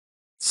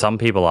Some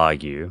people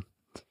argue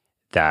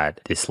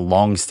that this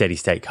long steady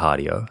state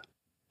cardio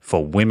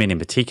for women in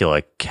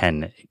particular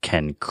can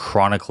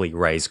chronically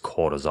raise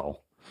cortisol.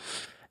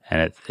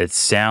 And it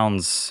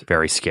sounds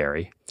very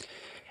scary.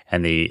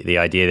 And the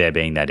idea there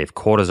being that if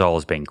cortisol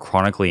has been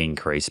chronically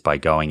increased by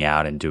going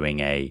out and doing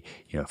a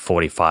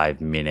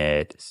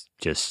 45-minute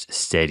just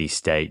steady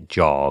state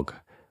jog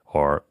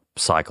or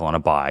cycle on a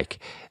bike,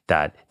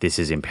 that this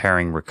is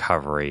impairing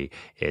recovery,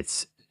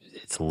 it's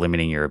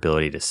limiting your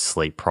ability to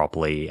sleep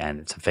properly, and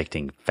it's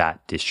affecting fat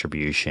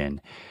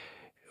distribution.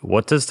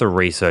 What does the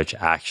research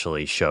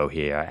actually show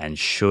here? And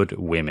should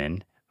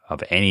women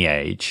of any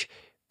age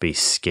be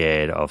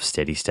scared of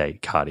steady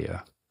state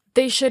cardio?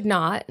 They should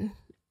not.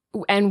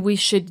 And we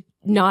should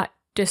not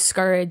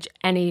discourage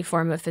any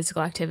form of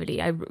physical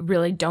activity. I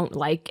really don't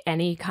like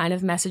any kind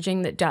of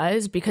messaging that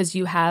does, because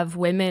you have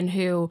women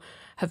who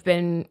have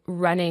been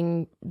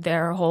running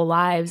their whole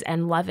lives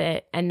and love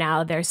it. And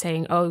now they're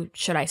saying, oh,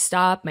 should I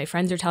stop? My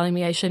friends are telling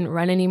me I shouldn't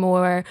run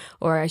anymore,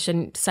 or I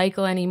shouldn't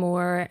cycle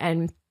anymore.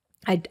 And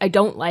I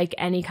don't like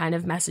any kind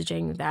of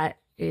messaging that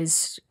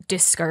is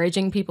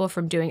discouraging people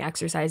from doing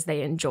exercise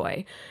they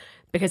enjoy,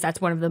 because that's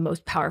one of the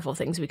most powerful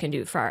things we can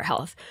do for our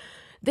health.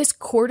 This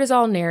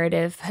cortisol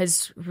narrative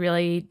has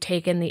really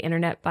taken the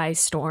internet by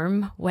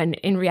storm, when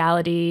in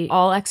reality,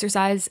 all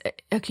exercise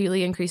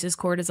acutely increases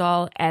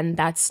cortisol, and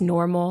that's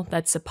normal.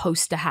 That's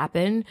supposed to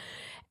happen.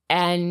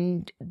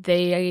 And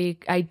the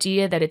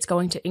idea that it's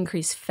going to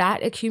increase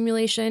fat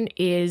accumulation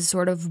is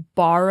sort of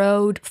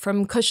borrowed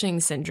from Cushing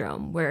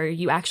syndrome, where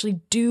you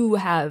actually do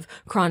have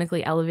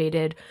chronically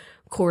elevated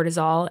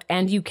cortisol,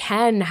 and you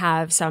can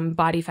have some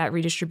body fat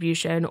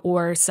redistribution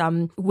or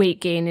some weight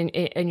gain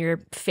in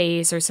your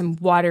face or some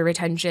water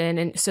retention.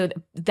 And so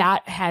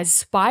that has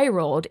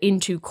spiraled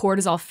into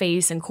cortisol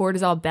face and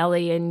cortisol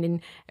belly, and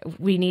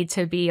we need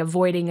to be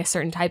avoiding a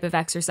certain type of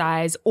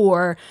exercise,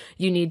 or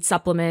you need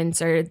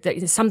supplements or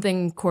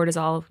something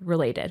cortisol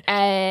related.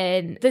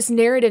 And this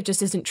narrative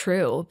just isn't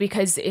true,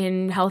 because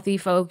in healthy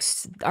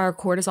folks, our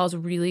cortisol is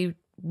really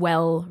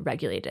well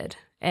regulated.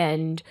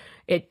 And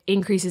it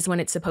increases when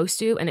it's supposed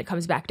to, and it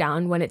comes back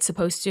down when it's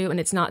supposed to,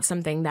 and it's not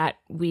something that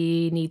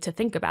we need to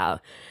think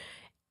about.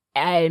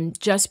 And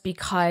just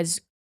because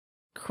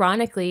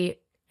chronically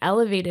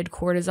elevated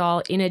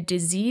cortisol in a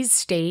disease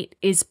state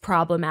is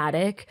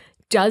problematic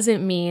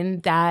doesn't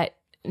mean that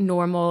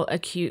normal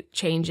acute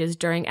changes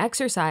during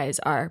exercise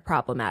are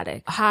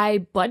problematic. High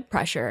blood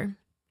pressure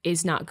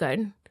is not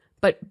good,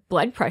 but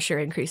blood pressure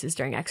increases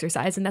during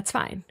exercise, and that's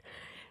fine.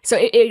 So,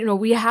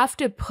 we have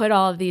to put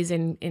all of these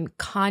in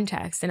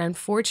context. And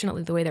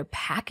unfortunately, the way they're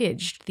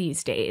packaged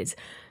these days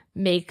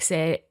makes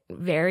it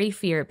very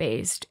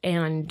fear-based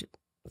and,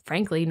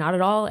 frankly, not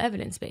at all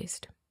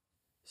evidence-based.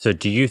 So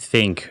do you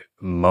think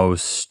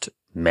most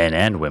men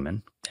and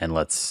women, and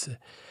let's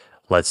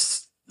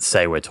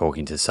say we're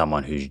talking to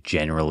someone who's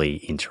generally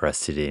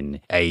interested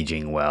in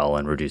aging well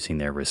and reducing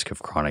their risk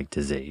of chronic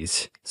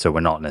disease, so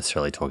we're not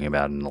necessarily talking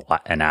about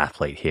an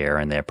athlete here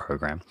and their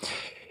program,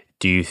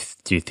 Do you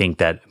think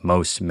that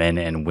most men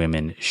and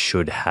women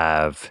should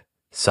have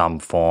some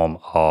form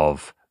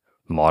of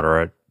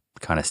moderate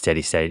kind of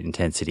steady state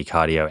intensity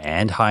cardio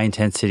and high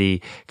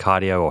intensity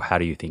cardio, or how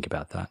do you think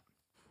about that?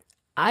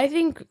 I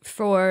think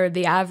for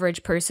the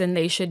average person,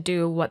 they should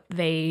do what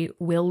they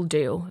will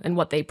do and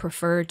what they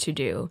prefer to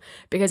do,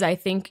 because I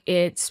think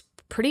it's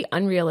pretty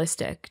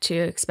unrealistic to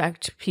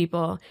expect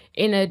people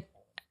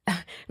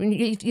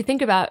you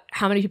think about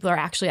how many people are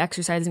actually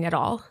exercising at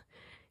all.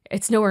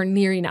 It's nowhere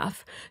near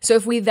enough. So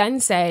if we then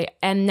say,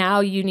 and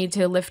now you need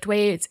to lift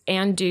weights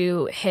and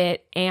do HIIT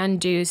and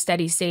do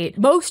steady state,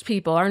 most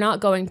people are not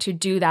going to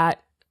do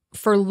that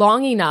for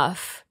long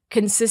enough,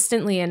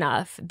 consistently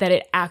enough, that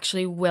it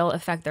actually will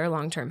affect their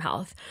long-term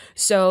health.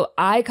 So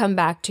I come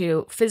back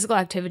to physical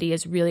activity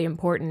is really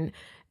important.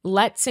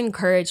 Let's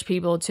encourage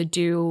people to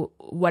do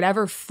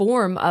whatever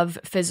form of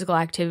physical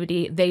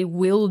activity they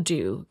will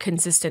do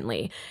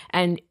consistently.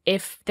 And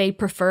if they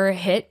prefer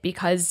HIIT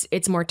because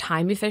it's more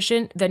time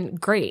efficient, then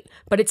great.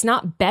 But it's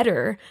not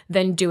better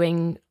than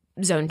doing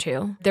Zone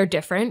 2. They're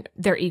different.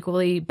 They're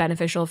equally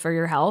beneficial for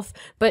your health,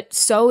 but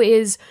so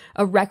is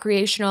a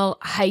recreational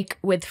hike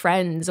with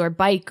friends or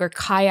bike or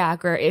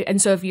kayak.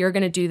 And so if you're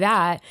going to do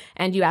that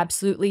and you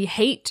absolutely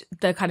hate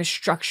the kind of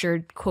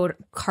structured quote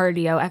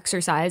cardio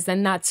exercise,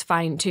 then that's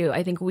fine too.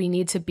 I think we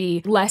need to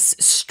be less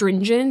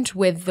stringent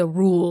with the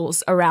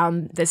rules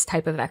around this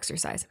type of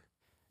exercise.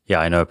 Yeah,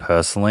 I know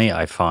personally,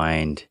 I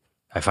find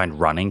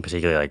running,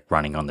 particularly like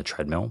running on the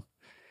treadmill,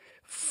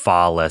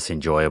 far less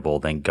enjoyable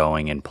than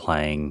going and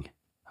playing.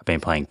 I've been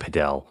playing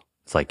padel.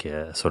 It's like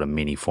a sort of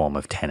mini form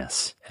of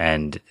tennis.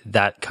 And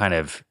that kind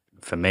of,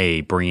 for me,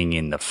 bringing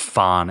in the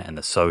fun and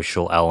the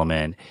social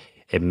element,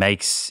 it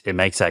makes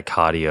that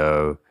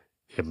cardio,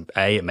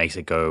 it makes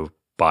it go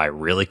by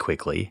really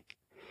quickly,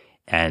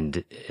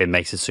 and it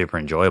makes it super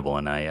enjoyable.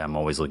 And I'm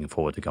always looking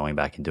forward to going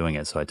back and doing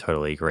it. So I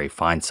totally agree.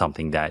 Find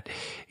something that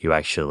you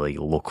actually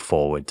look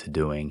forward to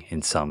doing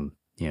in some,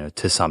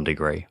 to some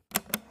degree.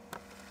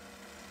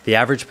 The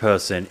average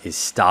person is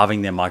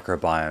starving their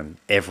microbiome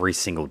every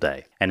single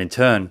day, and in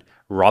turn,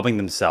 robbing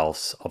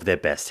themselves of their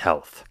best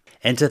health.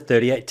 Enter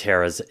 38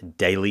 Terra's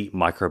Daily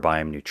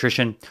Microbiome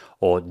Nutrition,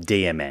 or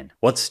DMN.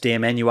 What's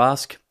DMN, you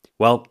ask?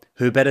 Well,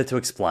 who better to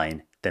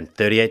explain than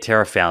 38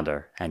 Terra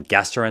founder and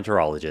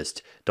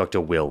gastroenterologist,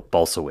 Dr. Will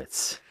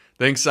Bolsowitz.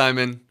 Thanks,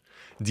 Simon.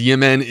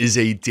 DMN is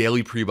a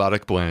daily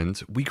prebiotic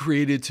blend we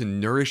created to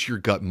nourish your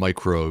gut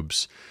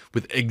microbes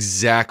with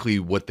exactly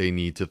what they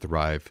need to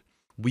thrive.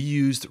 We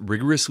used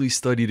rigorously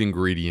studied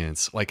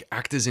ingredients like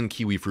Actazin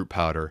kiwi fruit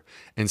powder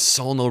and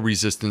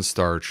Solno-resistant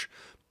starch,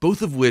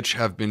 both of which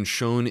have been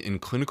shown in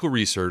clinical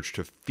research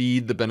to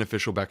feed the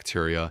beneficial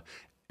bacteria,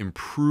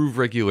 improve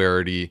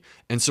regularity,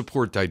 and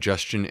support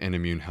digestion and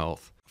immune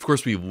health. Of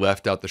course, we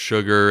left out the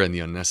sugar and the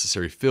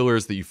unnecessary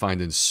fillers that you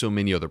find in so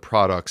many other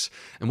products,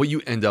 and what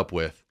you end up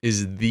with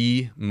is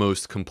the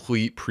most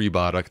complete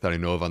prebiotic that I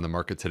know of on the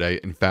market today.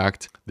 In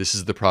fact, this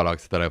is the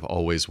product that I've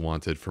always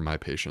wanted for my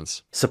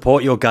patients.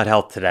 Support your gut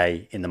health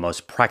today in the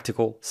most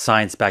practical,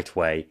 science-backed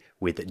way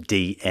with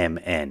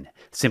DMN.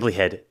 Simply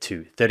head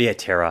to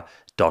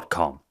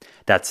 38terra.com.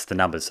 That's the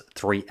numbers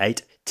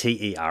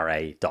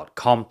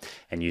 38terra.com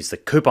and use the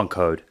coupon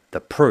code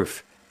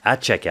THEPROOF at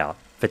checkout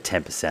for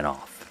 10%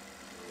 off.